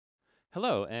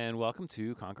Hello and welcome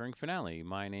to Conquering Finale.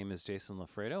 My name is Jason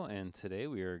Lafredo, and today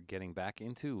we are getting back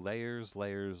into layers,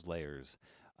 layers, layers.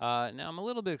 Now, I'm a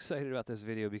little bit excited about this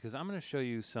video because I'm going to show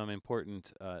you some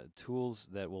important tools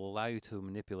that will allow you to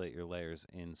manipulate your layers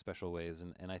in special ways,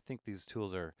 and I think these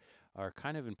tools are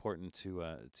kind of important to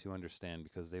understand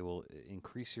because they will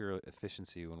increase your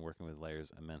efficiency when working with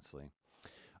layers immensely.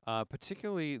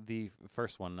 Particularly the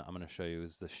first one I'm going to show you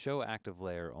is the show active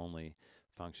layer only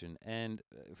function. And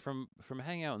from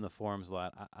hanging out in the forums a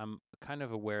lot, I'm kind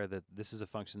of aware that this is a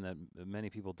function that many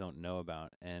people don't know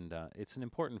about, and it's an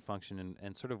important function.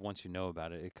 And sort of once you know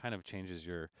about it, it kind of changes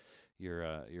your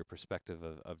perspective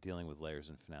of dealing with layers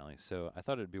in Finale. So I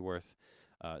thought it'd be worth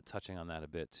touching on that a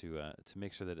bit to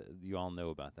make sure that you all know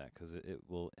about that because it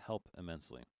will help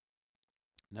immensely.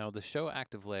 Now, the show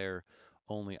active layer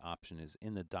only option is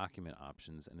in the document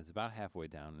options, and it's about halfway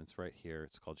down, and it's right here.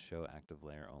 It's called show active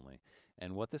layer only.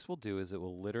 And what this will do is it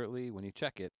will literally, when you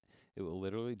check it, it will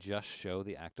literally just show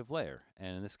the active layer.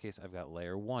 And in this case, I've got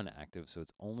layer 1 active, so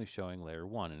it's only showing layer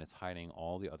 1, and it's hiding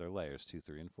all the other layers, 2,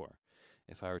 3, and 4.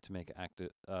 If I were to make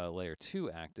layer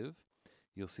 2 active,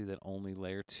 you'll see that only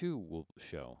layer 2 will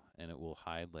show, and it will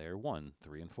hide layer 1,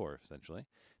 3, and 4, essentially.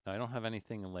 Now, I don't have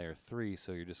anything in layer 3,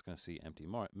 so you're just going to see empty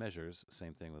measures.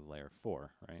 Same thing with layer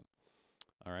 4, right?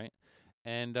 All right.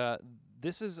 And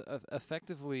this is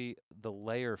effectively the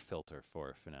layer filter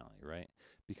for Finale, right?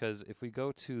 Because if we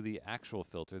go to the actual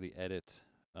filter, the edit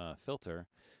filter,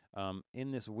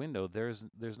 in this window, there's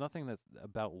nothing that's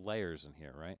about layers in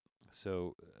here, right?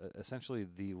 So essentially,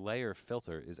 the layer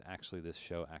filter is actually this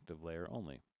show active layer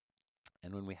only.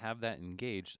 And when we have that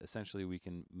engaged, essentially we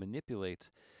can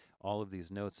manipulate all of these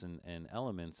notes and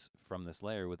elements from this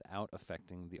layer without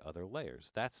affecting the other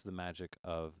layers. That's the magic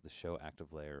of the show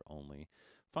active layer only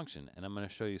function. And I'm going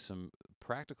to show you some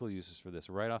practical uses for this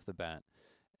right off the bat.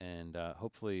 And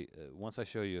hopefully, once I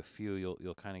show you a few,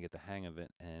 you'll kind of get the hang of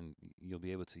it, and you'll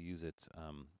be able to use it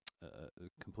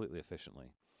completely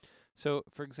efficiently. So,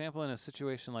 for example, in a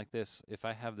situation like this, if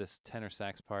I have this tenor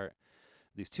sax part,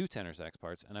 these two tenor sax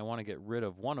parts, and I want to get rid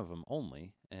of one of them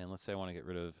only, and let's say I want to get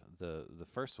rid of the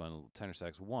first one, tenor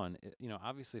sax 1,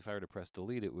 obviously if I were to press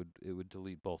delete, it would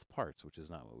delete both parts, which is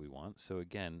not what we want. So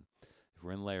again, if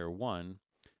we're in layer 1,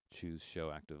 choose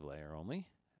show active layer only,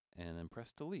 and then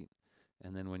press delete.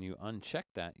 And then when you uncheck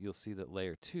that, you'll see that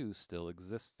layer 2 still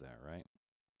exists there, right?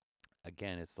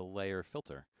 Again, it's the layer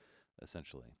filter,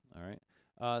 essentially, all right?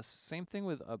 Same thing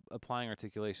with applying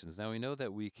articulations. Now we know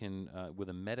that we can, with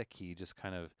a meta key, just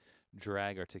kind of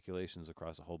drag articulations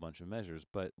across a whole bunch of measures.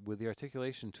 But with the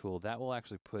articulation tool, that will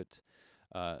actually put,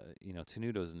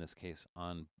 tenutos in this case,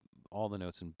 on all the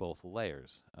notes in both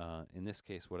layers. In this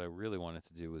case, what I really wanted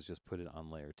to do was just put it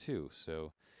on layer 2.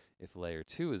 So if layer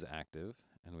 2 is active,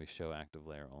 and we show active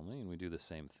layer only, and we do the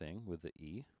same thing with the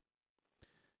E,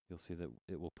 you'll see that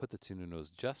it will put the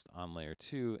tenutos just on layer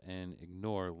 2 and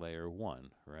ignore layer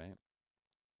 1, right?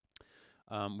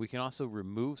 We can also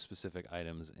remove specific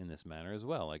items in this manner as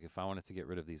well. Like if I wanted to get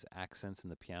rid of these accents in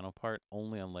the piano part,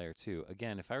 only on layer 2.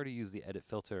 Again, if I were to use the edit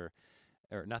filter,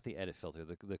 or not the edit filter,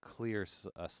 the clear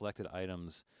selected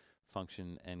items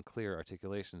function and clear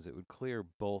articulations, it would clear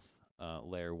both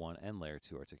layer 1 and layer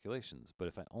 2 articulations. But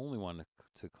if I only want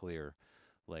to clear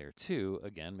layer 2,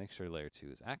 again, make sure layer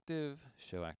 2 is active,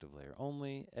 show active layer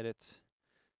only, edit,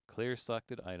 clear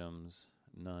selected items,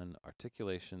 none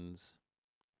articulations,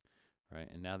 right?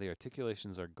 And now the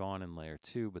articulations are gone in layer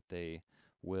 2, but they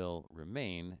will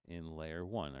remain in layer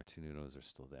 1. Our tenutos are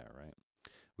still there, right?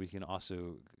 We can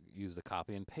also use the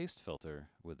copy and paste filter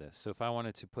with this. So if I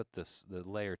wanted to put the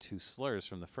layer 2 slurs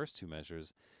from the first two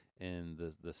measures in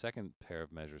the second pair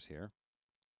of measures here,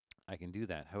 I can do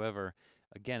that. However,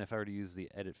 again, if I were to use the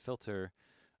edit filter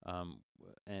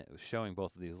showing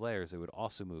both of these layers, it would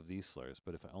also move these slurs.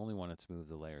 But if I only wanted to move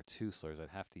the layer 2 slurs, I'd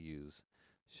have to use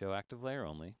show active layer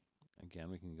only.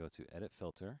 Again, we can go to edit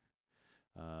filter,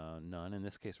 none. In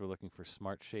this case, we're looking for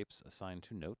smart shapes assigned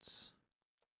to notes.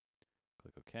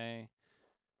 Click OK,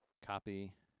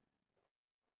 copy,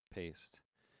 paste,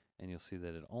 and you'll see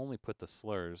that it only put the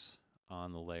slurs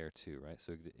on the layer 2, right?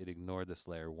 So it ignored this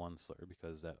layer 1 slur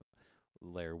because that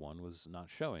layer 1 was not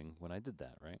showing when I did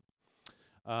that,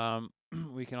 right?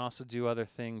 We can also do other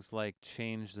things like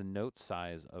change the note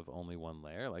size of only one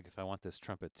layer. Like if I want this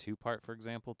trumpet 2 part, for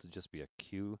example, to just be a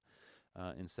Q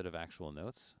instead of actual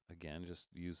notes, again, just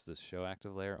use the show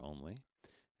active layer only.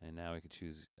 And now we can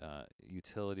choose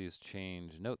utilities,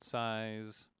 change note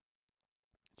size,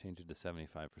 change it to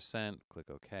 75%,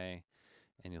 click OK,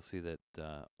 and you'll see that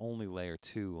only layer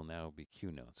 2 will now be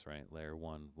Q notes, right? Layer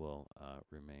 1 will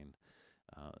remain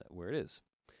where it is.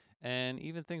 And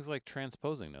even things like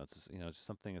transposing notes, just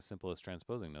something as simple as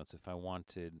transposing notes. If I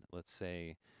wanted, let's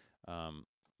say,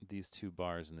 these two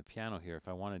bars in the piano here, if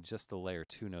I wanted just the layer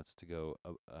 2 notes to go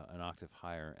an octave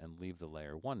higher and leave the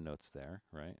layer 1 notes there,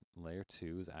 right? Layer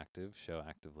 2 is active, show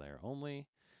active layer only,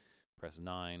 press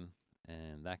 9,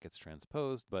 and that gets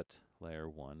transposed, but layer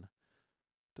 1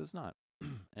 does not.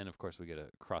 And of course we get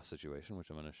a cross situation, which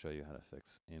I'm going to show you how to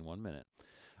fix in 1 minute.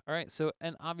 All right, so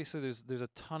and obviously there's a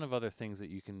ton of other things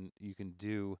that you can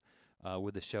do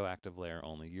with the show active layer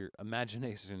only. Your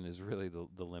imagination is really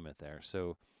the limit there.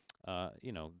 So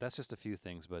that's just a few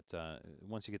things, but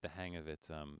once you get the hang of it,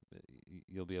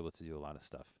 you'll be able to do a lot of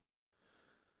stuff.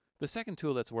 The second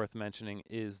tool that's worth mentioning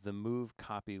is the move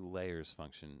copy layers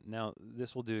function. Now,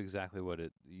 this will do exactly what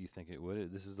you think it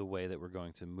would. This is the way that we're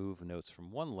going to move notes from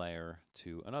one layer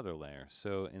to another layer.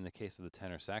 So in the case of the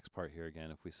tenor sax part here again,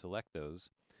 if we select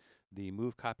those, the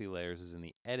move copy layers is in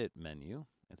the edit menu.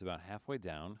 It's about halfway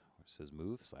down where it says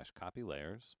move/copy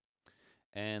layers.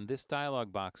 And this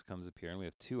dialog box comes up here, and we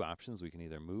have two options. We can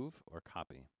either move or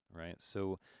copy, right?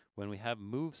 So when we have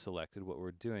move selected, what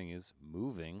we're doing is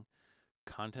moving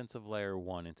contents of layer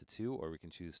 1 into 2, or we can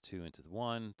choose 2 into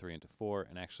 1, 3 into 4,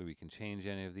 and actually we can change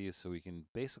any of these. So we can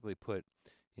basically put,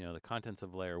 the contents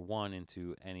of layer 1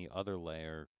 into any other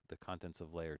layer, the contents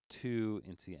of layer 2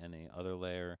 into any other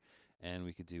layer, and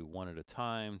we could do 1 at a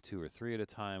time, 2 or 3 at a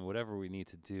time, whatever we need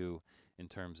to do in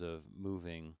terms of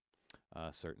moving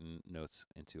certain notes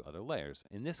into other layers.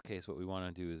 In this case, what we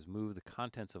want to do is move the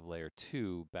contents of layer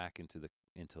 2 back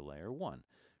into layer 1.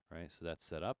 Right, so that's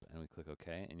set up, and we click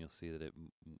OK, and you'll see that it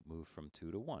moved from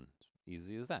 2 to 1.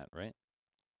 Easy as that, right?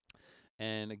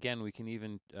 And again, we can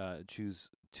even choose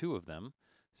 2 of them.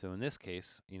 So in this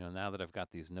case, now that I've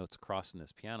got these notes crossed in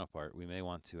this piano part, we may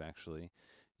want to actually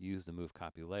use the move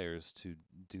copy layers to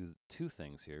do 2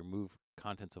 things here. Move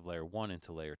contents of layer 1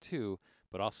 into layer 2,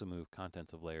 but also move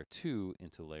contents of layer 2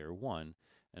 into layer 1.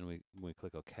 And when we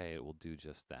click OK, it will do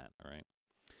just that, all right?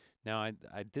 Now,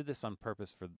 I did this on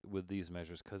purpose with these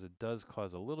measures because it does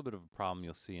cause a little bit of a problem.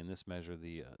 You'll see in this measure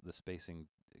the spacing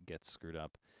gets screwed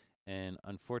up. And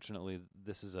unfortunately,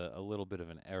 this is a little bit of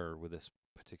an error with this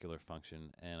particular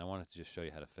function. And I wanted to just show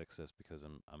you how to fix this because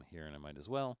I'm here and I might as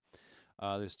well.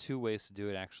 There's 2 ways to do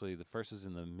it, actually. The first is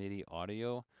in the MIDI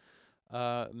audio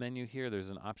menu here.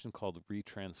 There's an option called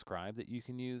retranscribe that you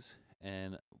can use.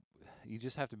 And you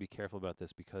just have to be careful about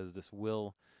this because this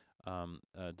will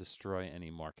destroy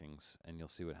any markings, and you'll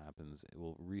see what happens. It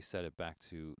will reset it back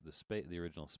to the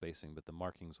original spacing, but the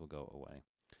markings will go away.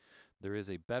 There is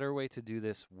a better way to do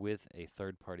this with a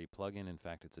third-party plugin. In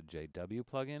fact, it's a JW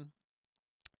plugin.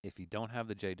 If you don't have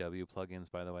the JW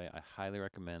plugins, by the way, I highly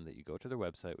recommend that you go to their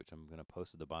website, which I'm going to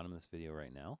post at the bottom of this video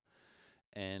right now,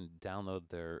 and download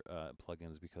their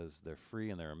plugins because they're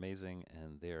free and they're amazing,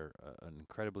 and they're an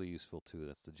incredibly useful tool.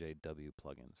 That's the JW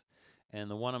plugins. And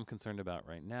the one I'm concerned about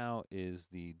right now is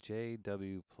the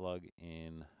JW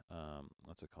plugin,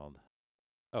 what's it called?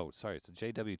 Oh, sorry, it's a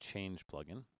JW Change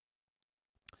plugin.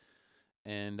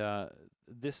 And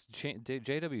this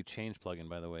JW Change plugin,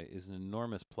 by the way, is an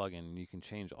enormous plugin. You can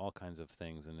change all kinds of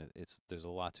things, and there's a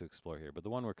lot to explore here. But the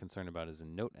one we're concerned about is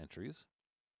in note entries.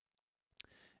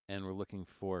 And we're looking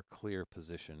for clear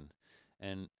position.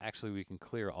 And actually, we can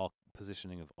clear all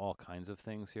positioning of all kinds of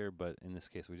things here, but in this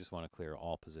case, we just want to clear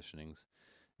all positionings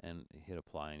and hit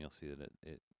apply, and you'll see that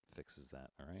it fixes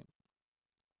that, all right?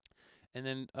 And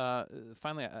then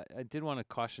finally, I did want to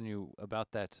caution you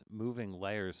about that moving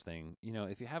layers thing.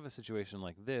 If you have a situation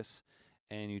like this,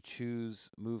 and you choose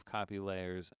move copy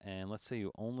layers, and let's say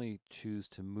you only choose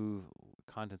to move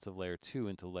contents of layer 2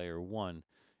 into layer 1,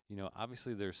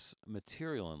 obviously there's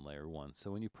material in layer 1.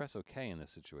 So when you press OK in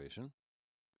this situation,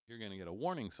 you're going to get a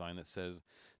warning sign that says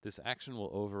this action will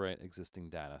overwrite existing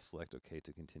data. Select OK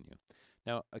to continue.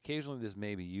 Now, occasionally this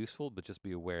may be useful, but just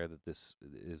be aware that this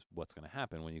is what's going to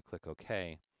happen. When you click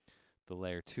OK, the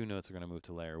layer 2 notes are going to move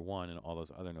to layer 1, and all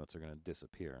those other notes are going to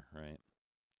disappear, right?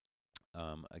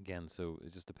 Again, so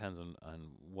it just depends on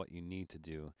what you need to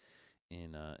do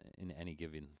in any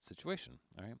given situation,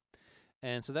 all right?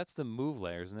 And so that's the move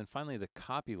layers. And then finally, the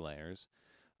copy layers.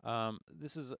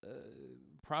 This is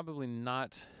probably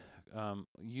not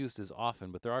used as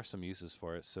often, but there are some uses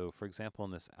for it. So for example,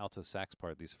 in this alto sax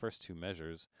part, these first 2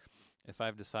 measures, if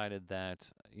I've decided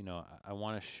that, I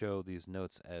want to show these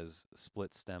notes as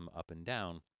split stem up and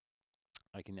down,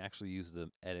 I can actually use the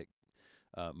edit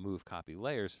move copy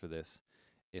layers for this.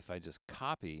 If I just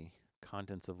copy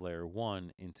contents of layer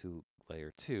 1 into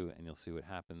layer 2, and you'll see what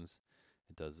happens.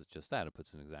 It does just that. It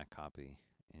puts an exact copy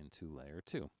into layer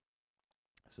 2.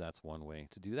 So that's one way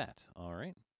to do that. All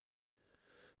right.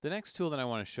 The next tool that I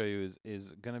want to show you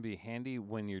is going to be handy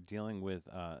when you're dealing with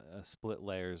split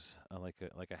layers, like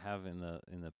I have in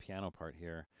the piano part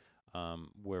here,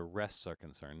 where rests are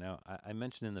concerned. Now, I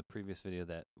mentioned in the previous video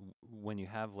that when you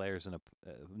have layers in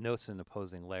notes in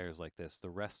opposing layers like this, the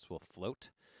rests will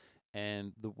float.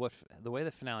 And the way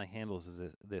the finale handles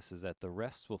this is that the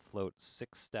rests will float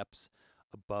 6 steps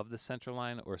above the center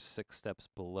line or 6 steps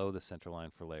below the center line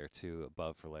for layer 2,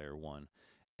 above for layer 1.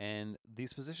 And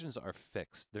these positions are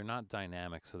fixed. They're not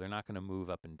dynamic, so they're not going to move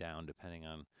up and down depending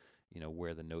on,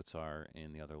 where the notes are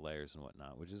in the other layers and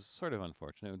whatnot, which is sort of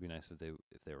unfortunate. It would be nice if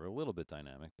they were a little bit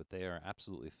dynamic, but they are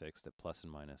absolutely fixed at plus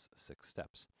and minus 6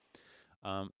 steps.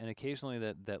 And occasionally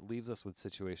that leaves us with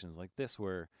situations like this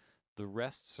where the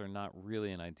rests are not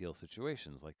really in ideal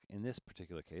situations. Like in this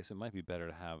particular case, it might be better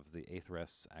to have the 8th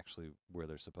rests actually where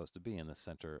they're supposed to be, in the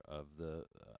center of the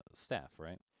staff,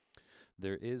 right?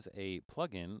 There is a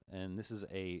plugin, and this is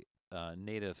a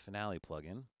native finale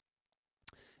plugin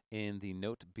in the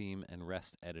note, beam, and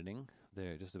rest editing.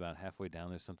 They're just about halfway down.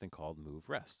 There's something called Move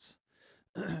Rests.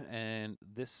 And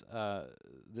this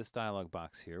dialog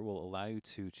box here will allow you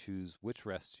to choose which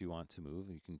rests you want to move.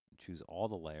 You can choose all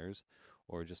the layers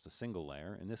or just a single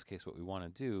layer. In this case, what we want to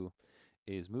do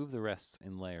is move the rests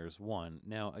in layers 1.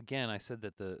 Now, again, I said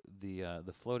that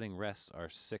the floating rests are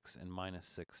 6 and minus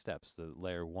 6 steps. The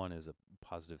layer 1 is a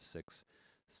positive 6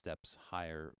 steps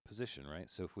higher position, right?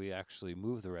 So if we actually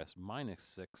move the rest minus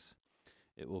 6,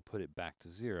 it will put it back to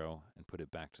 0 and put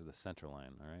it back to the center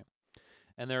line, all right?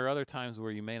 And there are other times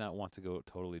where you may not want to go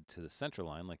totally to the center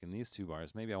line, like in these 2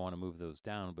 bars. Maybe I want to move those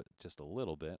down, but just a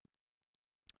little bit.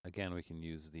 Again, we can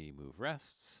use the move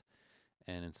rests.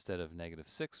 And instead of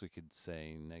 -6, we could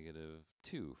say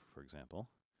 -2, for example.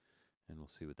 And we'll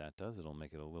see what that does. It'll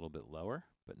make it a little bit lower,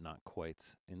 but not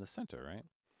quite in the center, right?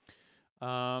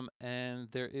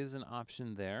 And there is an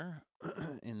option there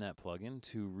in that plugin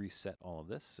to reset all of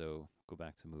this. So go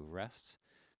back to move rests.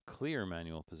 Clear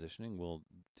manual positioning will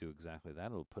do exactly that.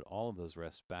 It'll put all of those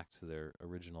rests back to their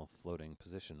original floating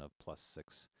position of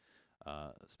 +6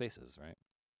 spaces, right?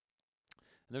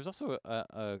 And there's also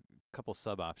a couple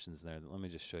sub options there. Let me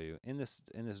just show you. In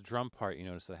this drum part, you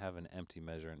notice I have an empty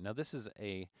measure. Now this is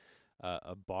a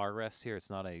bar rest here. It's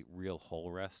not a real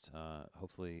whole rest.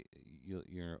 Hopefully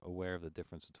you're aware of the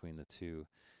difference between the two.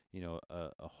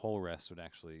 A whole rest would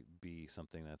actually be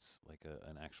something that's like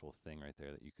an actual thing right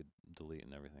there that you could delete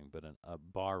and everything. But a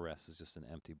bar rest is just an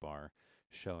empty bar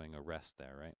showing a rest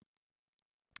there,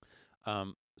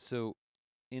 right? So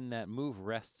in that Move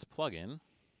Rests plugin,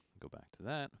 go back to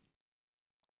that.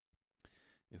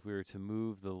 If we were to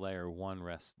move the layer 1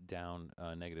 rest down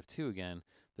 -2 again,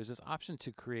 there's this option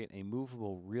to create a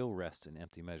movable real rest in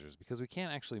empty measures, because we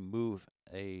can't actually move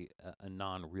a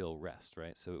non-real rest,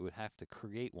 right? So it would have to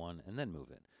create one and then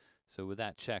move it. So with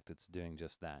that checked, it's doing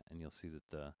just that. And you'll see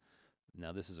that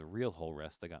now this is a real whole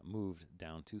rest that got moved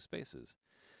down 2 spaces.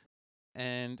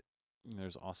 And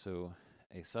there's also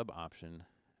a sub option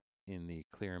in the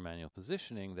clear manual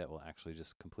positioning that will actually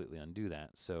just completely undo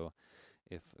that. So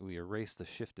if we erase the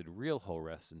shifted real whole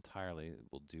rest entirely,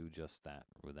 it will do just that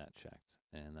with that checked.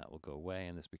 And that will go away,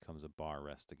 and this becomes a bar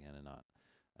rest again and not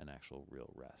an actual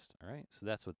real rest. All right, so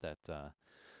that's what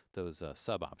those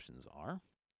sub options are.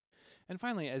 And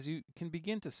finally, as you can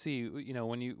begin to see,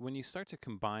 when you start to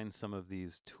combine some of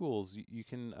these tools, you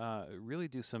can really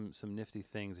do some nifty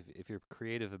things if you're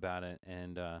creative about it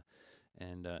and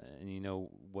you know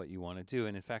what you want to do.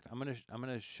 And in fact, I'm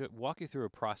gonna walk you through a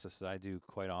process that I do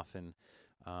quite often,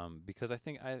 because I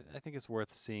think it's worth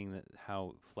seeing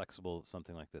how flexible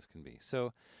something like this can be.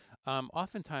 So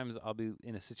oftentimes I'll be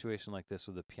in a situation like this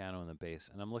with the piano and the bass,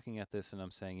 and I'm looking at this and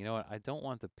I'm saying, you know what, I don't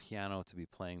want the piano to be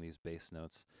playing these bass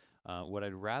notes. What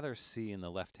I'd rather see in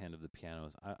the left hand of the piano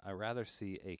is I'd rather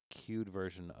see a cued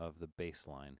version of the bass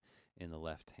line in the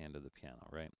left hand of the piano,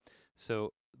 right?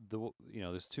 So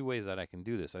there's 2 ways that I can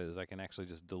do this. I can actually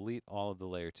just delete all of the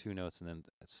layer 2 notes and then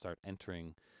start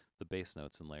entering the bass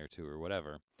notes in layer 2 or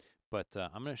whatever. But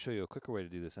I'm going to show you a quicker way to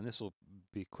do this, and this will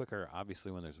be quicker,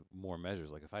 obviously, when there's more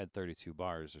measures. Like if I had 32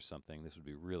 bars or something, this would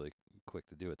be really quick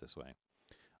to do it this way.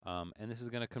 And this is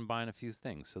going to combine a few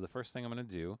things. So the first thing I'm going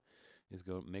to do is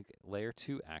go make layer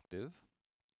 2 active,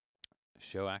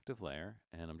 show active layer,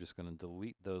 and I'm just going to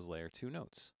delete those layer 2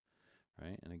 notes,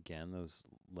 right? And again, those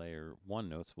layer 1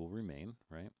 notes will remain,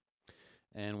 right?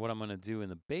 And what I'm going to do in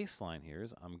the bass line here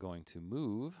is I'm going to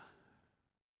move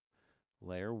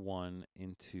layer 1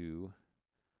 into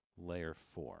layer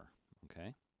 4,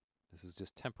 okay? This is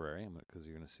just temporary because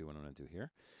you're going to see what I'm going to do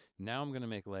here. Now I'm going to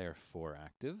make layer 4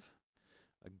 active.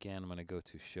 Again, I'm going to go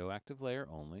to show active layer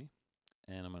only,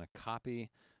 and I'm going to copy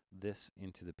this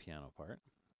into the piano part.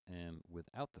 and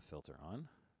without the filter on.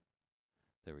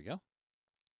 There we go.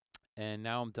 And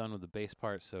now I'm done with the base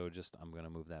part, so just I'm going to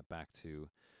move that back to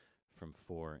from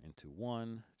 4 into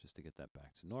 1 just to get that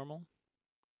back to normal.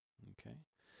 Okay.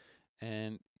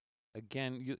 And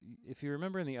again, if you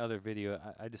remember in the other video,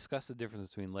 I discussed the difference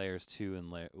between layers 2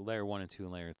 and layer 1 and 2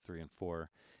 and layer 3 and 4,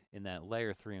 in that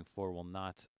layer 3 and 4 will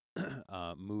not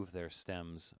move their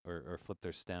stems or flip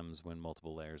their stems when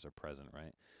multiple layers are present,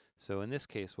 right? So in this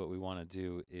case, what we want to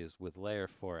do is with layer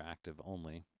 4 active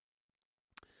only,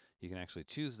 you can actually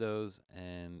choose those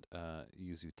and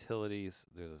use utilities.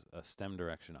 There's a stem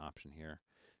direction option here.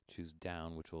 Choose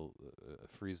down, which will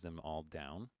freeze them all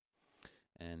down.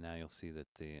 And now you'll see that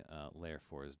the layer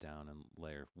 4 is down and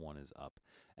layer 1 is up.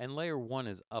 And layer 1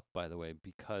 is up, by the way,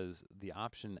 because the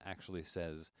option actually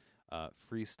says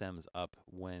freeze stems up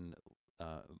when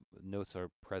notes are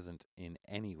present in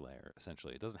any layer,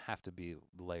 essentially. It doesn't have to be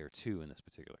layer 2 in this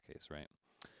particular case, right?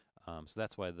 So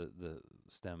that's why the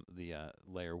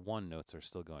layer 1 notes are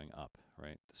still going up,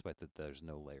 right? Despite that there's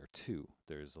no layer 2.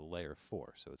 There's a layer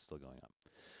 4, so it's still going up.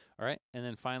 All right, and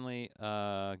then finally,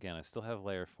 again, I still have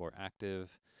layer 4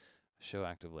 active, show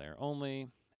active layer only,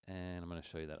 and I'm going to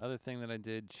show you that other thing that I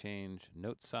did, change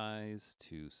note size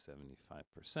to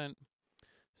 75%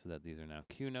 so that these are now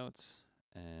Q notes,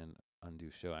 and undo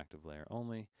show active layer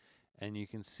only. And you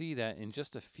can see that in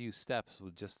just a few steps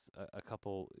with just a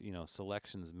couple,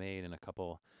 selections made and a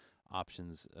couple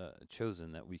options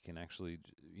chosen, that we can actually,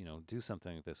 do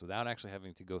something like this without actually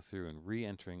having to go through and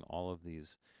re-entering all of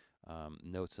these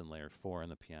notes in layer 4 on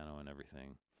the piano and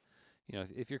everything.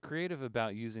 If you're creative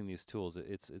about using these tools,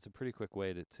 it's a pretty quick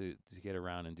way to get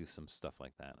around and do some stuff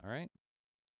like that. All right.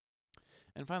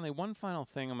 And finally, one final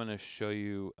thing I'm going to show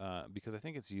you because I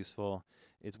think it's useful.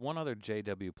 It's one other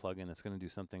JW plugin that's going to do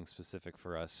something specific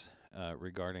for us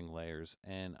regarding layers.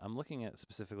 And I'm looking at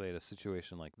specifically at a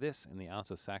situation like this in the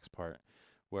alto sax part,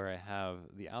 where I have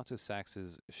the alto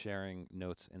saxes sharing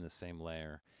notes in the same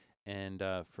layer. And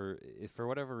if for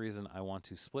whatever reason I want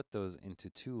to split those into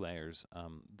 2 layers,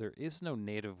 there is no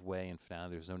native way in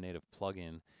Finale. There's no native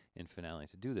plugin in Finale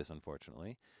to do this,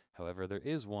 unfortunately. However, there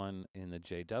is one in the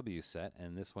JW set,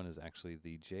 and this one is actually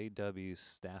the JW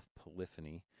Staff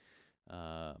Polyphony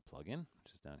plugin,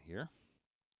 which is down here.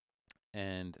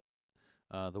 And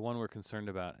the one we're concerned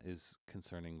about is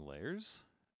concerning layers,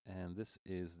 and this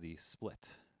is the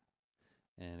split.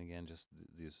 And again, just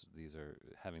these are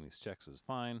having these checks is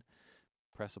fine.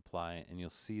 Press apply, and you'll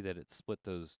see that it split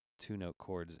those 2-note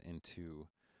chords into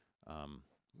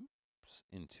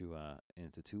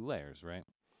 2 layers, right?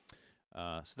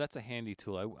 So that's a handy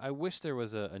tool. I wish there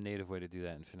was a native way to do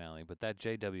that in Finale, but that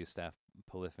JW Staff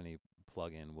Polyphony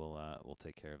plugin will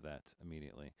take care of that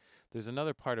immediately. There's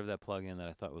another part of that plugin that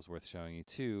I thought was worth showing you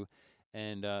too.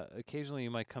 And occasionally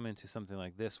you might come into something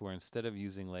like this, where instead of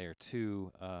using layer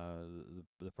 2,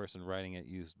 the person writing it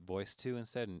used voice 2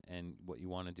 instead, and what you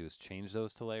want to do is change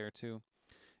those to layer 2.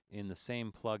 In the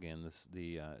same plugin,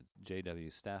 the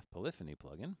JW Staff Polyphony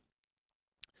plugin,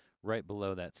 right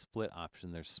below that split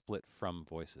option, there's split from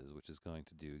voices, which is going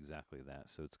to do exactly that.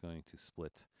 So it's going to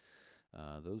split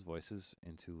those voices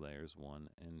into layers 1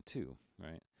 and 2,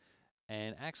 right?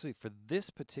 And actually, for this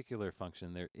particular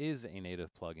function, there is a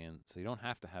native plugin, so you don't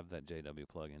have to have that JW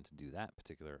plugin to do that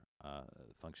particular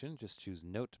function. Just choose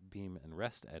Note, Beam, and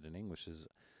Rest Editing, which is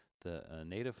the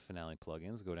native Finale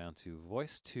plugins. Go down to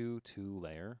Voice 2 to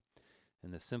Layer,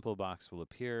 and the simple box will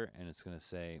appear, and it's going to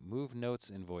say Move Notes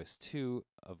in Voice 2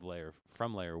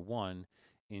 from Layer 1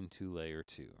 into Layer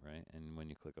 2, right? And when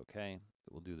you click OK,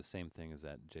 it will do the same thing as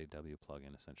that JW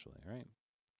plugin, essentially, right?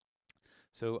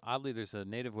 So oddly, there's a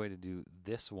native way to do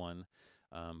this one,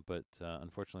 but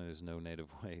unfortunately, there's no native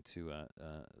way to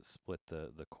split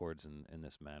the chords in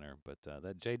this manner. But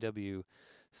that JW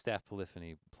Staff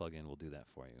Polyphony plugin will do that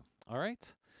for you. All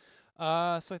right.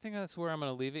 So I think that's where I'm going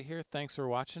to leave it here. Thanks for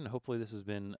watching. Hopefully this has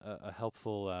been a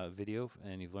helpful video,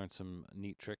 and you've learned some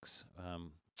neat tricks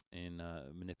in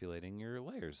manipulating your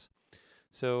layers.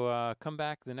 So come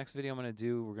back. The next video I'm going to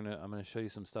do, I'm going to show you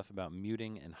some stuff about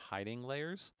muting and hiding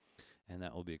layers. And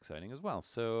that will be exciting as well.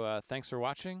 So thanks for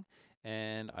watching,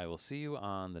 and I will see you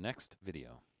on the next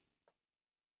video.